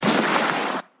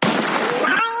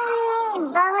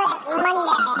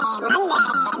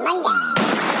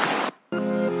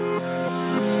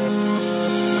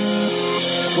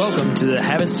to the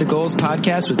Habits to Goals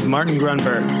podcast with Martin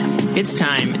Grunberg. It's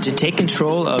time to take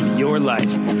control of your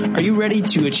life. Are you ready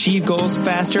to achieve goals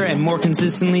faster and more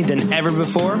consistently than ever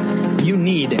before? You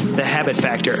need the Habit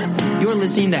Factor. You're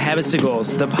listening to Habits to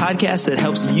Goals, the podcast that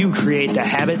helps you create the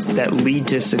habits that lead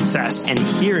to success. And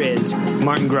here is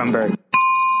Martin Grunberg.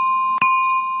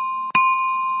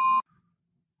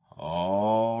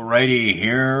 Alrighty,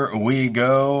 here we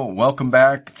go. Welcome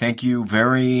back. Thank you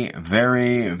very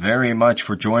much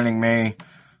for joining me.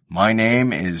 My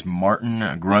name is Martin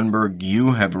Grunberg.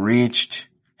 You have reached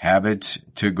Habits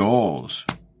to Goals.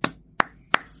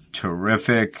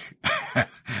 Terrific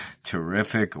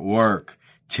work.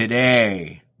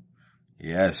 Today,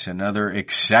 yes, another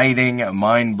exciting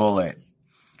mind bullet.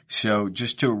 So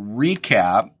just to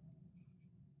recap,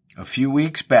 a few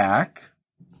weeks back,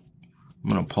 I'm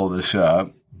going to pull this up.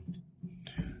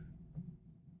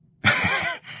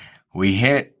 We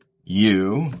hit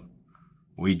you.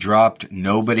 We dropped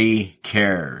nobody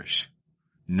cares.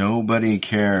 Nobody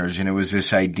cares. And it was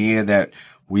this idea that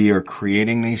we are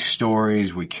creating these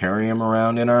stories. We carry them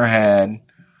around in our head,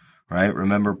 right?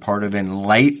 Remember, part of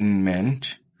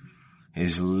enlightenment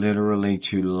is literally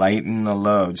to lighten the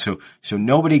load. So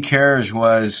nobody cares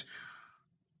was,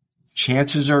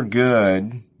 chances are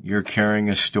good you're carrying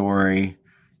a story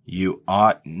you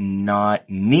ought not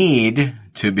need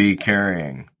to be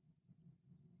carrying.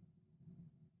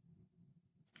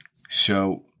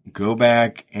 So go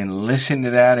back and listen to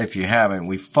that if you haven't.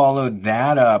 We followed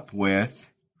that up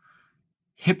with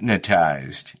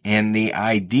hypnotized. And the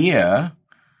idea,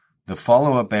 the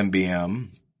follow-up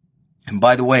MBM, and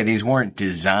by the way, these weren't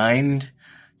designed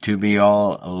to be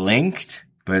all linked,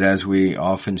 but as we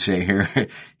often say here,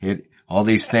 all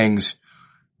these things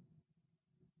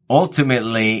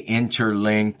ultimately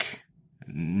interlink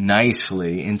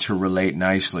nicely, interrelate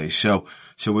nicely. So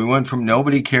we went from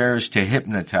nobody cares to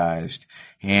hypnotized.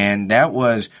 And that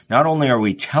was, not only are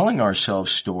we telling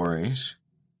ourselves stories,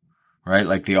 right?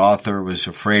 Like the author was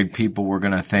afraid people were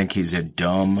going to think he's a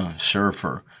dumb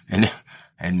surfer. And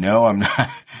no,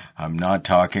 I'm not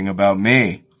talking about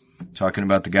me. I'm talking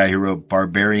about the guy who wrote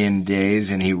Barbarian Days,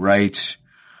 and he writes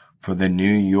for the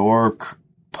New York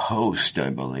Post, I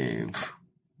believe.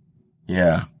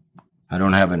 Yeah. I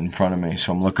don't have it in front of me,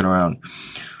 so I'm looking around.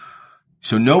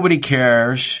 So nobody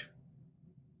cares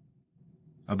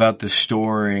about the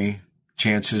story,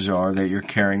 chances are, that you're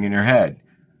carrying in your head.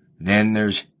 Then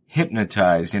there's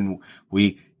hypnotized, and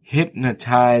we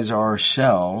hypnotize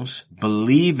ourselves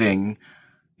believing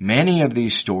many of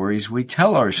these stories we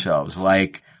tell ourselves,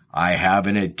 like, I have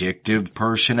an addictive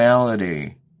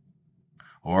personality,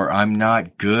 or I'm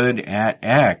not good at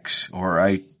X, or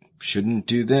I shouldn't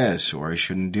do this, or I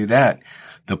shouldn't do that.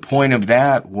 The point of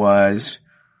that was,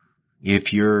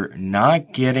 if you're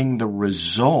not getting the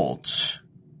results,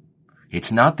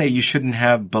 it's not that you shouldn't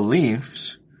have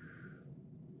beliefs.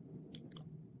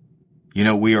 You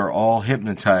know, we are all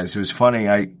hypnotized. It was funny.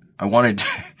 I wanted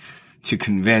to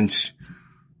convince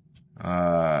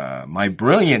my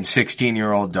brilliant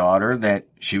 16-year-old daughter that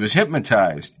she was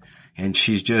hypnotized. And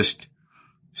she's just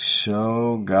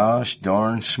so gosh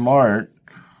darn smart.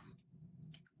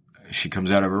 She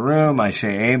comes out of her room. I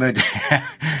say, Ava,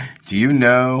 do you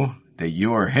know that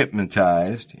you are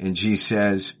hypnotized? And she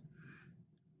says,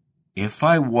 if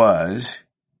I was,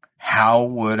 how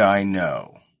would I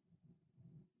know?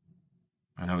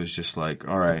 And I was just like,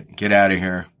 all right, get out of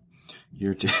here.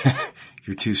 You're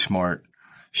too smart.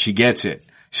 She gets it.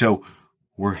 So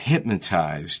we're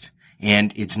hypnotized.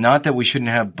 And it's not that we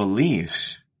shouldn't have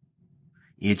beliefs.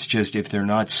 It's just if they're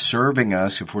not serving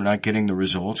us, if we're not getting the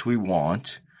results we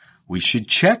want, we should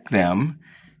check them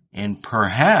and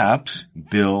perhaps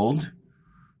build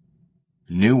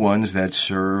new ones that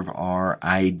serve our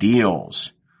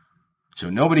ideals. So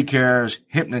nobody cares,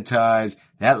 hypnotized.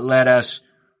 That led us,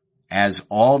 as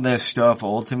all this stuff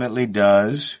ultimately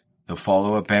does, the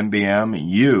follow-up MBM,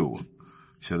 you.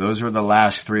 So those were the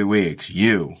last 3 weeks,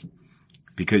 you.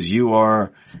 Because you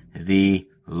are the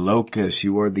locus,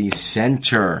 you are the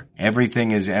center.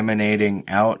 Everything is emanating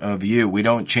out of you. We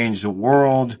don't change the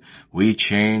world, we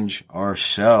change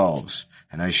ourselves.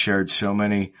 And I shared so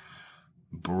many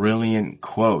brilliant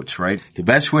quotes, right? The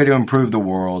best way to improve the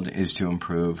world is to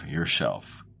improve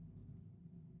yourself.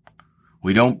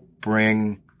 We don't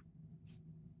bring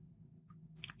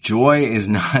joy is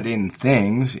not in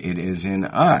things, it is in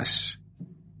us.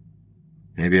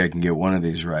 Maybe I can get one of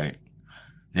these right.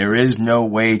 There is no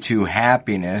way to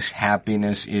happiness.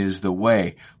 Happiness is the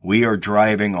way. We are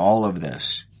driving all of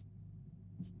this.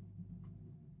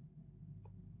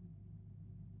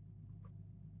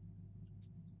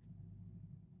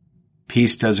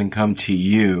 peace doesn't come to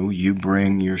you, you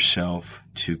bring yourself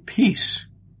to peace.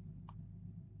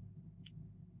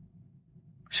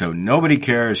 So nobody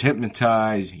cares,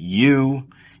 hypnotize you.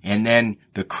 And then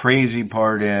the crazy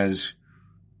part is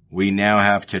we now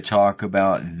have to talk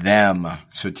about them.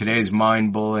 So today's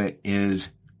mind bullet is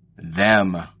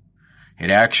them. It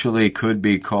actually could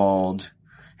be called,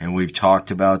 and we've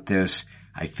talked about this,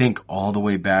 I think all the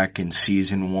way back in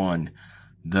season 1,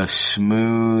 the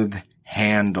smooth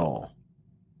handle.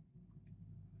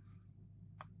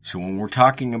 So when we're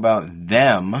talking about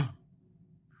them,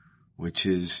 which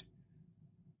is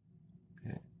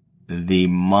the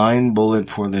mind bullet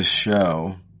for this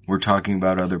show, we're talking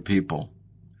about other people.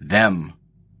 Them.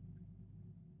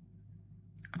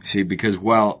 See, because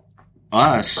while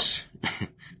us,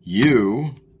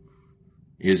 you,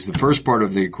 is the first part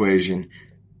of the equation,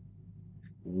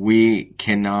 we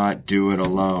cannot do it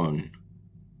alone.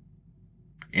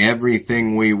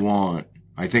 Everything we want,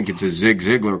 I think it's a Zig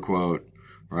Ziglar quote,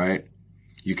 right?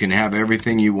 You can have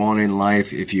everything you want in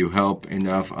life if you help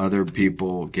enough other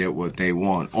people get what they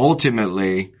want.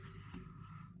 Ultimately,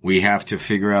 we have to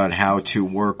figure out how to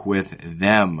work with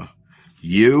them.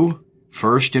 You,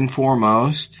 first and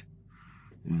foremost.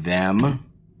 Them,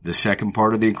 the second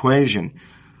part of the equation.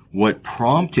 What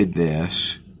prompted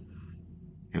this,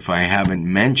 if I haven't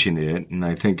mentioned it, and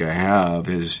I think I have,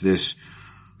 is this,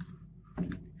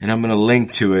 and I'm going to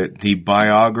link to it, the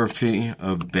biography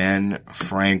of Ben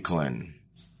Franklin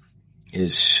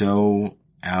is so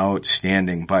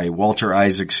outstanding by Walter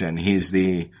Isaacson. He's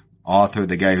the author,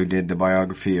 the guy who did the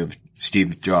biography of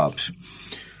Steve Jobs.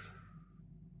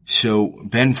 So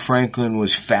Ben Franklin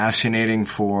was fascinating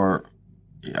for,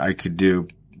 I could do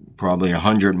probably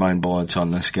 100 mind bullets on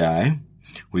this guy.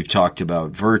 We've talked about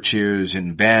virtues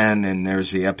and Ben, and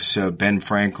there's the episode Ben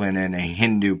Franklin and a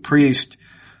Hindu priest.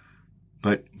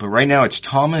 But right now it's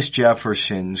Thomas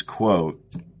Jefferson's quote,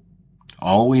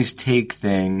 always take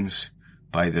things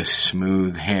by the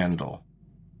smooth handle.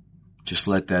 Just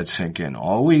let that sink in.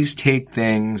 Always take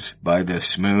things by the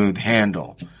smooth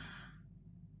handle.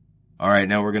 All right,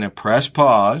 now we're going to press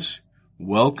pause.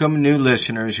 Welcome new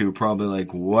listeners who are probably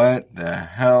like, what the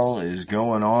hell is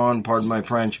going on? Pardon my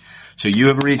French. So you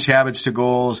have reached Habits to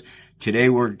Goals. Today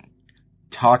we're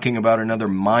talking about another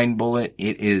mind bullet.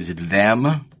 It is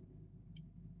them.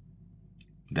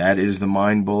 That is the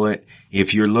mind bullet.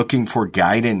 If you're looking for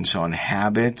guidance on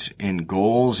habits and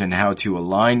goals and how to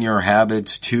align your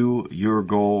habits to your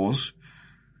goals,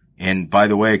 and by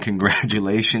the way,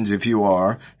 congratulations if you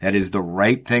are. That is the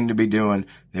right thing to be doing.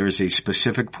 There is a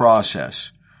specific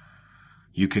process.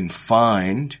 You can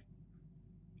find,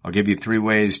 I'll give you 3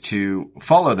 ways to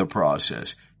follow the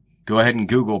process. Go ahead and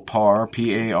Google PARR,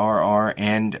 P-A-R-R,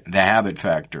 and the Habit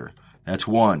Factor. That's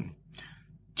 1.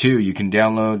 2, you can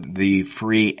download the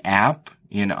free app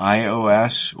in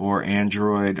iOS or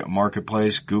Android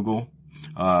Marketplace, Google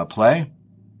Play.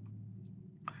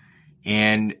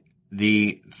 And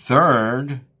the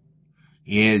third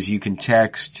is you can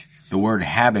text the word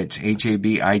habits,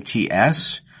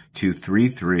 H-A-B-I-T-S, to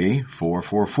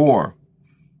 33444.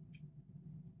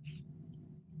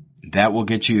 That will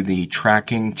get you the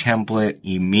tracking template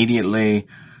immediately.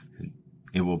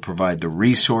 It will provide the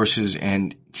resources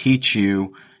and teach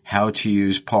you how to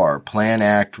use PARR, plan,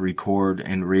 act, record,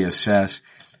 and reassess.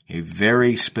 A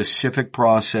very specific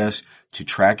process to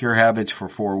track your habits for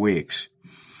 4 weeks.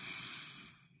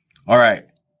 All right.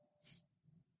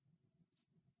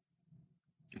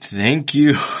 Thank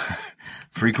you,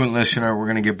 frequent listener. We're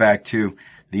going to get back to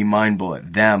the mind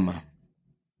bullet, them.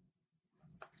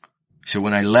 So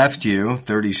when I left you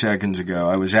 30 seconds ago,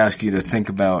 I was asking you to think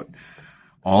about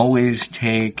always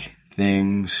take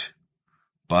things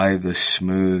by the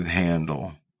smooth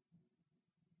handle.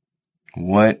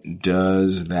 What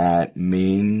does that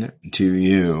mean to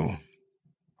you?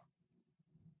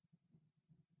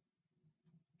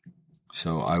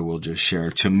 So I will just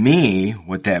share. To me,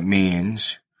 what that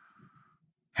means,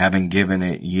 having given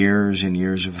it years and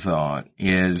years of thought,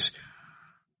 is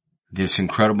this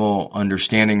incredible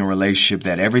understanding and relationship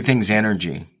that everything's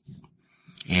energy.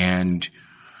 And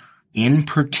in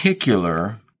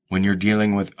particular, when you're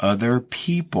dealing with other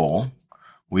people,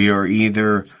 we are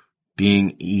either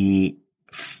being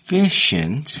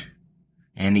efficient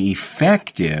and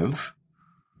effective.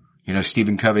 You know,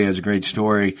 Stephen Covey has a great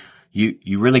story.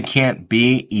 You really can't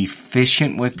be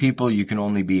efficient with people. You can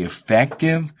only be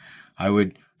effective. I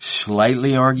would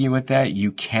slightly argue with that.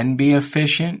 You can be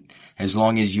efficient as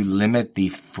long as you limit the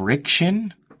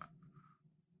friction.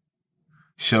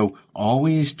 So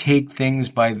always take things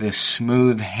by the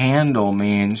smooth handle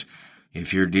means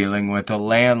If you're dealing with a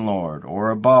landlord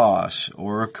or a boss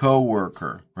or a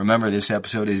coworker, remember this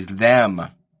episode is them,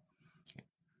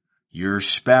 your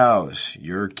spouse,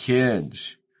 your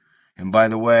kids. And by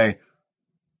the way,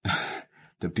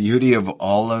 the beauty of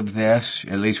all of this,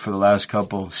 at least for the last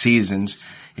couple seasons,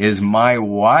 is my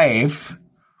wife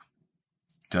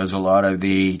does a lot of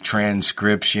the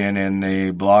transcription and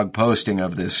the blog posting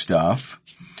of this stuff.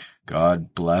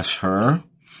 God bless her.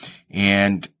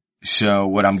 And so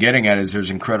what I'm getting at is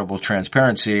there's incredible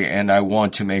transparency, and I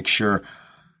want to make sure,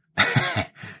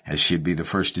 as she'd be the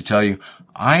first to tell you,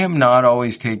 I am not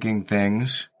always taking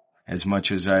things as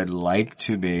much as I'd like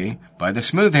to be by the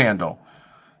smooth handle.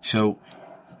 So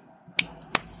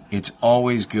it's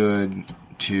always good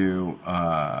to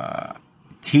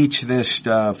teach this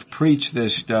stuff, preach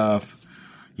this stuff,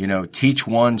 teach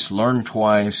once, learn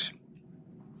twice.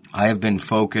 I have been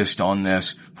focused on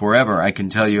this forever. I can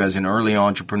tell you as an early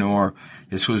entrepreneur,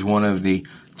 this was one of the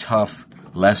tough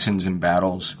lessons and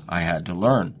battles I had to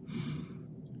learn.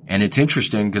 And it's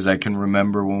interesting because I can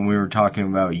remember when we were talking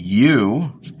about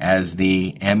you as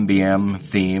the MBM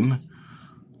theme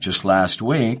just last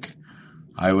week,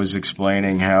 I was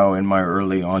explaining how in my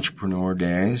early entrepreneur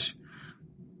days,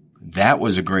 that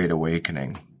was a great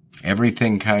awakening.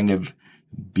 Everything kind of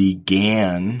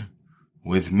began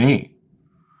with me.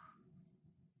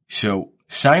 So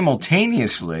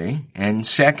simultaneously and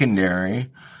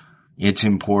secondary, it's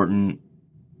important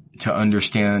to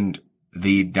understand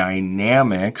the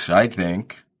dynamics, I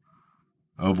think,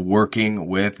 of working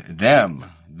with them,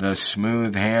 the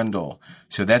smooth handle.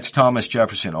 So that's Thomas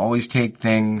Jefferson. Always take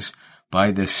things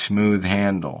by the smooth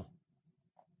handle.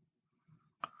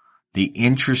 The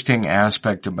interesting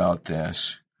aspect about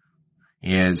this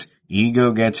is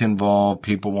ego gets involved.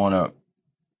 People want to,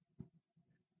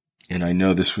 and I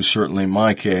know this was certainly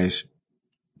my case,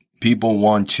 people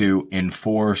want to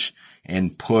enforce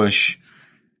and push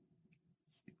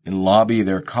and lobby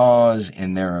their cause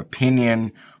and their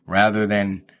opinion rather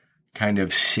than kind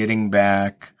of sitting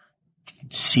back,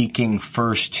 seeking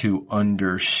first to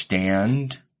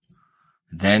understand,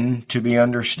 then to be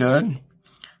understood.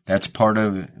 That's part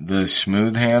of the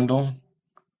smooth handle.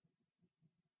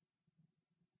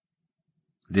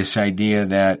 This idea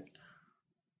that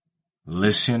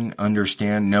listen,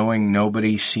 understand, knowing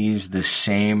nobody sees the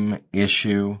same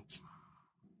issue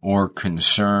or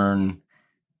concern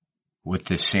with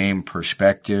the same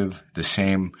perspective,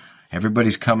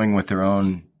 everybody's coming with their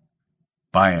own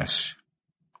bias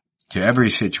to every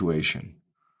situation.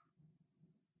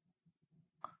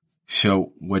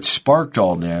 So what sparked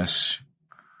all this,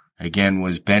 again,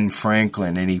 was Ben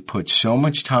Franklin, and he put so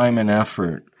much time and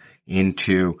effort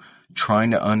into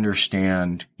trying to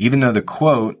understand, even though the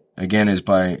quote, again, is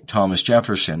by Thomas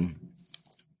Jefferson,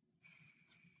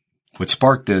 what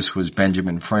sparked this was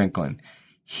Benjamin Franklin.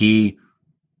 He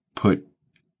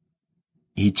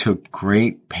took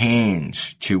great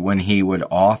pains to, when he would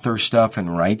author stuff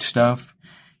and write stuff,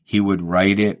 he would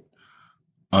write it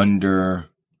under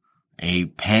a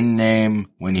pen name.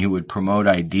 When he would promote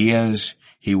ideas,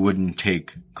 he wouldn't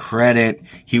take credit.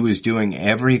 He was doing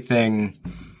everything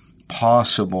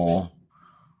possible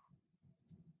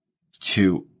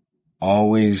to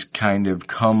always kind of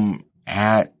come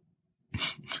at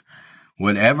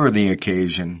whatever the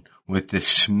occasion with the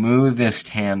smoothest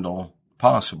handle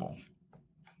possible.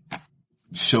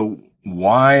 So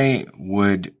why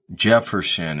would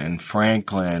Jefferson and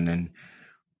Franklin and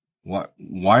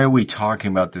why are we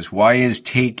talking about this? Why is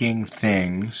taking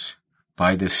things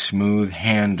by the smooth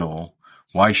handle,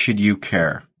 why should you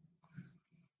care?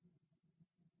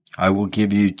 I will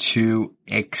give you two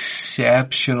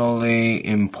exceptionally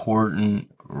important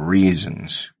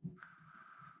reasons,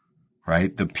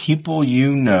 right? The people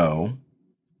you know,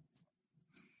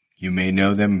 you may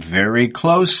know them very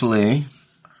closely,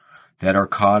 that are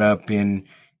caught up in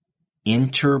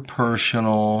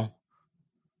interpersonal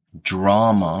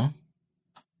drama,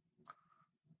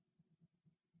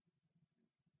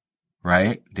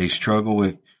 right? They struggle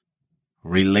with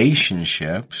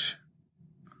relationships,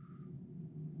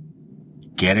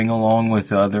 getting along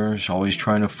with others, always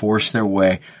trying to force their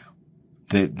way.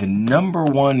 The number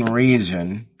one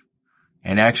reason,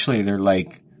 and actually they're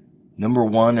like number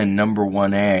one and number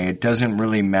 1A, it doesn't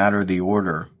really matter the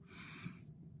order.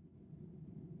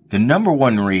 The number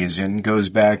one reason goes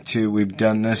back to, we've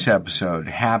done this episode,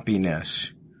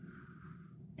 happiness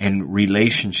and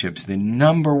relationships. The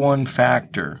number one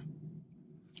factor.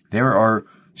 There are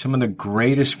some of the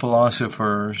greatest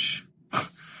philosophers,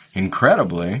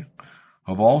 incredibly,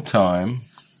 of all time,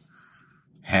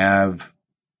 have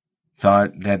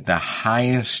thought that the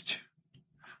highest,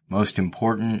 most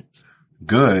important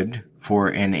good for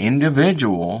an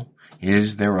individual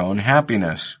is their own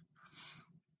happiness.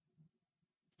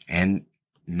 And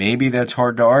maybe that's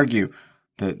hard to argue.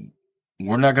 That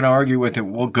we're not going to argue with it.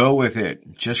 We'll go with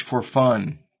it just for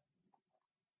fun.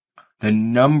 The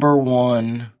number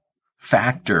one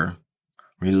factor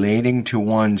relating to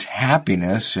one's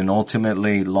happiness and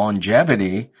ultimately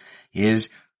longevity is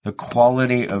the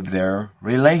quality of their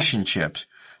relationships.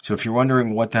 So if you're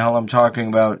wondering what the hell I'm talking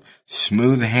about,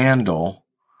 smooth handle,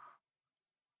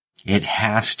 it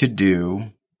has to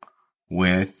do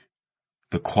with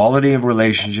the quality of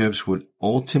relationships, what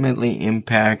ultimately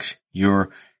impacts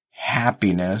your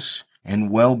happiness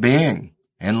and well-being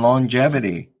and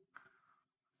longevity.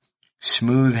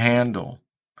 Smooth handle.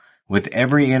 With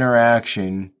every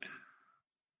interaction,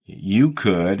 you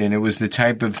could, and it was the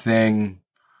type of thing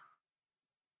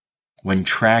when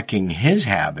tracking his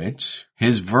habits,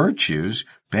 his virtues,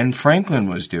 Ben Franklin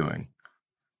was doing.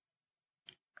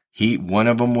 One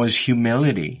of them was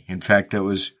humility. In fact, that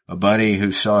was a buddy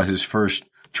who saw his first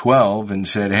 12 and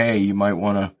said, hey, you might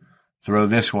want to throw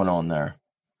this one on there.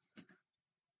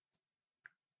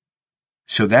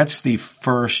 So that's the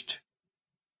first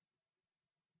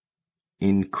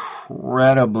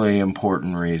incredibly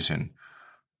important reason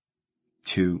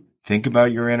to think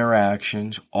about your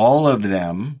interactions, all of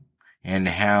them, and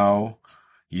how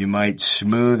you might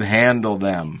smooth handle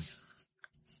them.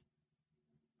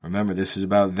 Remember, this is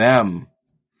about them.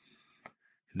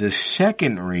 The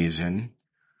second reason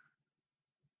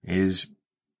is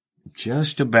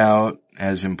just about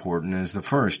as important as the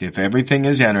first. If everything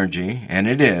is energy, and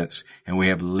it is, and we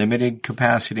have limited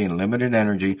capacity and limited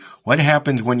energy, what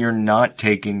happens when you're not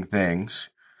taking things,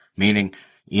 meaning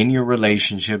in your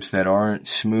relationships that aren't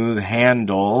smooth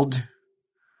handled?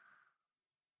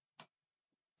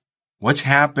 What's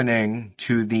happening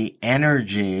to the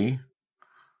energy,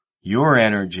 your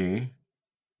energy,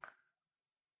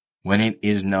 when it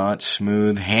is not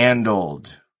smooth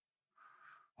handled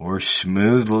or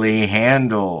smoothly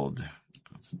handled?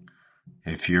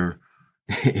 If you're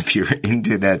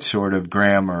into that sort of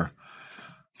grammar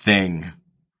thing,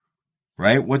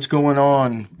 right? What's going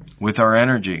on with our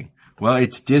energy? Well,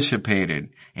 it's dissipated.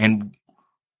 And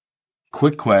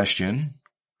quick question,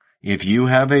 if you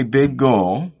have a big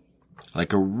goal,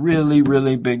 like a really,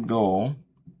 really big goal,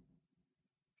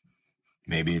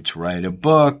 maybe it's write a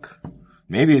book,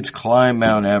 maybe it's climb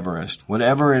Mount Everest,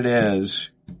 whatever it is,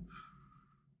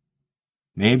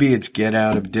 maybe it's get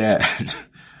out of debt,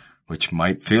 which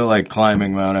might feel like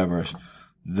climbing Mount Everest.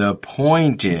 The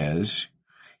point is,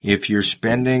 if you're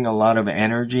spending a lot of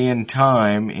energy and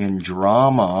time in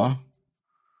drama,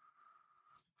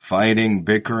 fighting,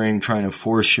 bickering, trying to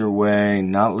force your way,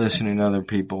 not listening to other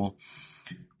people,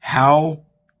 how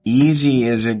easy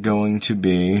is it going to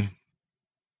be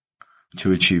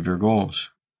to achieve your goals?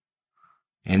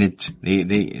 And it's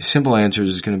the simple answer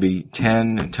is going to be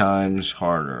 10 times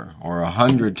harder or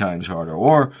 100 times harder.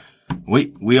 Or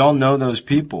we all know those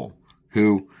people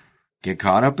who get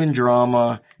caught up in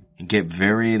drama and get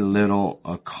very little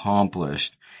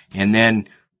accomplished. And then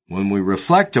when we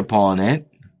reflect upon it,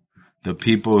 the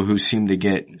people who seem to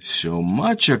get so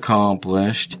much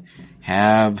accomplished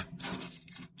have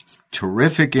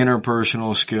terrific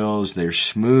interpersonal skills. They're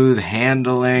smooth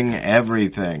handling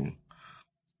everything.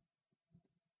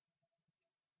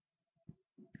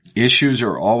 Issues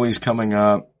are always coming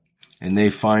up, and they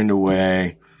find a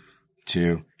way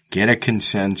to get a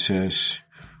consensus,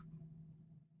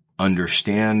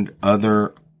 understand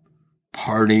other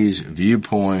parties'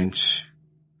 viewpoints,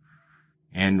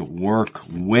 and work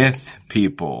with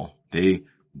people. They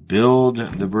build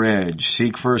the bridge.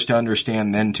 Seek first to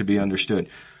understand, then to be understood.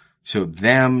 So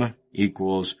them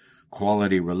equals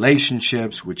quality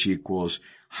relationships, which equals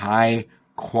high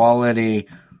quality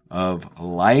of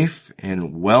life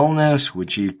and wellness,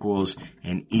 which equals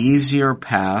an easier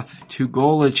path to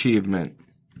goal achievement.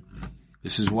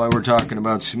 This is why we're talking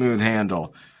about smooth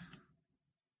handle.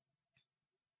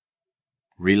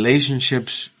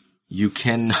 Relationships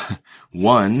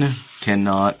one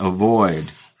cannot avoid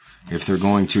if they're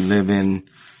going to live in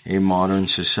a modern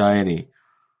society.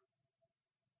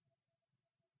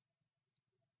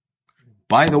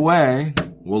 By the way,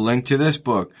 we'll link to this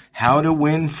book, How to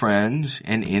Win Friends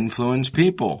and Influence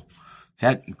People.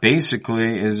 That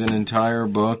basically is an entire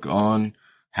book on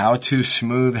how to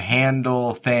smooth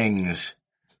handle things.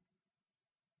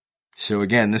 So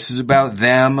again, this is about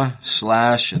them /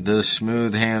 the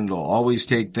smooth handle. Always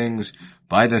take things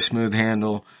by the smooth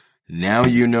handle. Now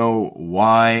you know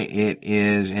why it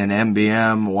is an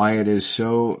MBM, why it is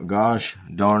so gosh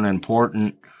darn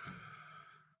important.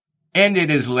 And it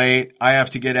is late. I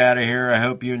have to get out of here. I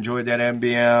hope you enjoyed that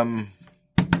MBM.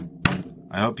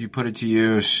 I hope you put it to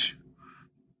use.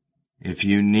 If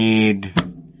you need,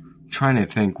 I'm trying to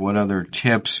think what other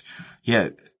tips.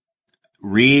 Yeah,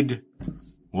 read.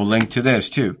 We'll link to this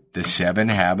too. The 7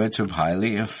 Habits of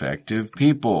Highly Effective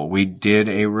People. We did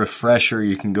a refresher.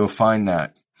 You can go find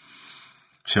that.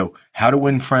 So, how to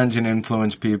win friends and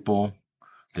influence people.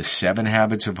 The 7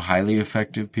 Habits of Highly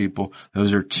Effective People.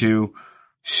 Those are 2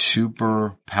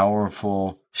 super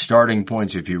powerful starting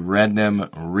points. If you read them,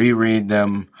 reread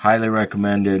them, highly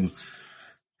recommended.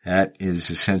 That is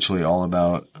essentially all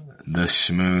about the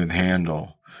smooth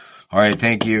handle. All right,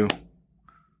 thank you.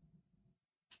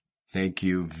 Thank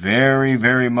you very,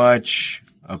 very much.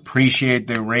 Appreciate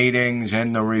the ratings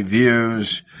and the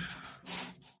reviews.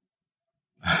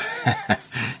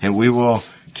 And we will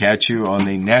catch you on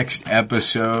the next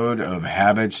episode of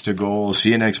Habits to Goals.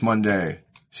 See you next Monday.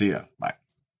 See ya. Bye.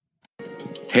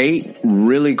 Hey,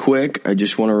 really quick, I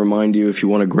just want to remind you, if you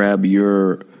want to grab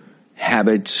your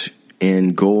habits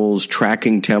and goals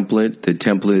tracking template, the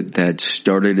template that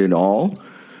started it all,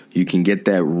 you can get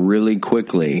that really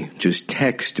quickly. Just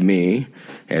text me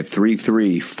at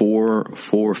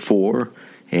 33444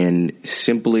 and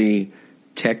simply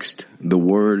text the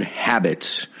word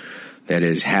habits. That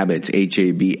is habits,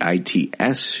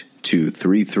 HABITS, to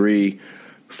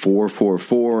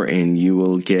 33444, and you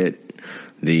will get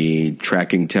the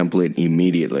tracking template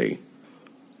immediately.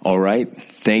 All right.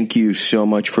 Thank you so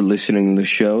much for listening to the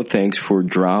show. Thanks for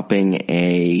dropping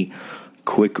a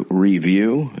quick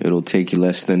review. It'll take you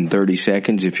less than 30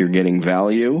 seconds if you're getting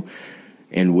value.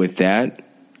 And with that,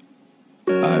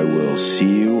 I will see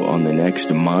you on the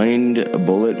next Mind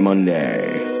Bullet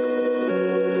Monday.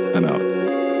 I'm out.